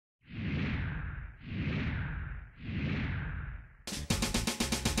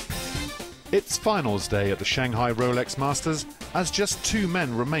It's finals day at the Shanghai Rolex Masters, as just 2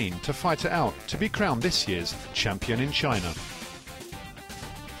 men remain to fight it out to be crowned this year's champion in China.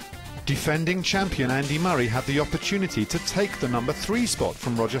 Defending champion Andy Murray had the opportunity to take the number 3 spot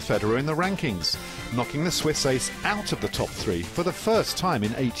from Roger Federer in the rankings, knocking the Swiss ace out of the top 3 for the first time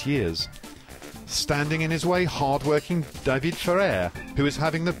in 8 years. Standing in his way, hard-working David Ferrer, who is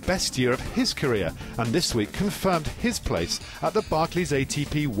having the best year of his career, and this week confirmed his place at the Barclays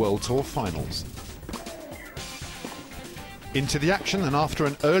ATP World Tour Finals. Into the action, and after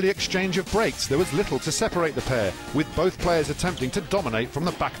an early exchange of breaks, there was little to separate the pair, with both players attempting to dominate from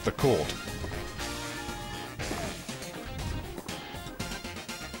the back of the court.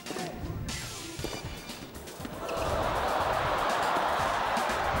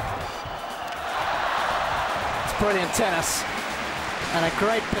 Brilliant tennis and a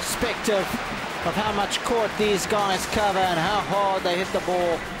great perspective of how much court these guys cover and how hard they hit the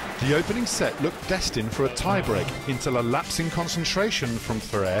ball. The opening set looked destined for a tie-break until a lapse in concentration from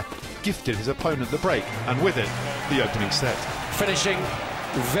Ferrer gifted his opponent the break, and with it, the opening set. Finishing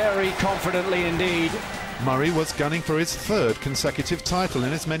very confidently indeed. Murray was gunning for his 3rd consecutive title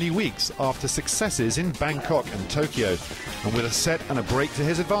in as many weeks after successes in Bangkok and Tokyo. And with a set and a break to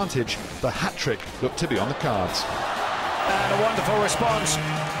his advantage, the hat-trick looked to be on the cards. And a wonderful response.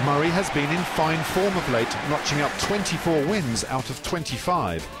 Murray has been in fine form of late, notching up 24 wins out of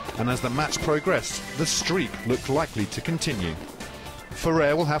 25. And as the match progressed, the streak looked likely to continue.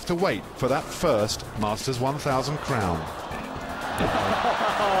 Ferrer will have to wait for that first Masters 1000 crown.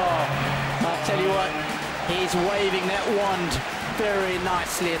 I'll tell you what, he's waving that wand very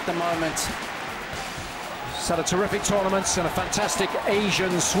nicely at the moment. He's had a terrific tournament and a fantastic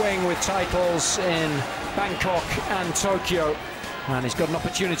Asian swing with titles in Bangkok and Tokyo. And he's got an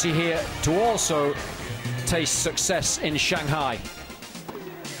opportunity here to also taste success in Shanghai.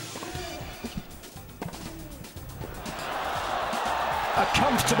 A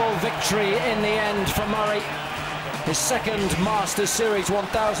comfortable victory in the end for Murray. His 2nd Masters Series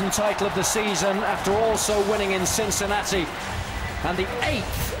 1000 title of the season, after also winning in Cincinnati, and the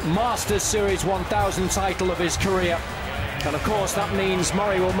 8th Masters Series 1000 title of his career. And of course that means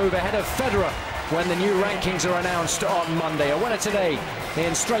Murray will move ahead of Federer when the new rankings are announced on Monday. A winner today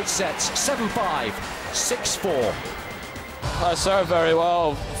in straight sets, 7-5, 6-4. I served very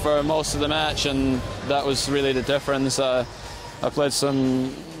well for most of the match, and that was really the difference. I played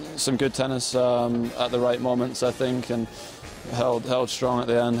some good tennis at the right moments, I think, and held strong at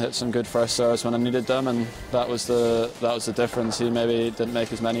the end, hit some good first serves when I needed them, and that was the difference. He maybe didn't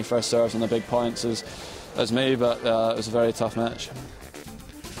make as many first serves on the big points as me, but it was a very tough match.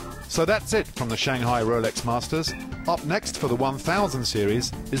 So that's it from the Shanghai Rolex Masters. Up next for the 1000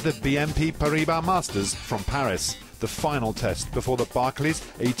 series is the BNP Paribas Masters from Paris, the final test before the Barclays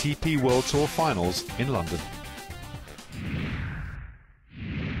ATP World Tour Finals in London.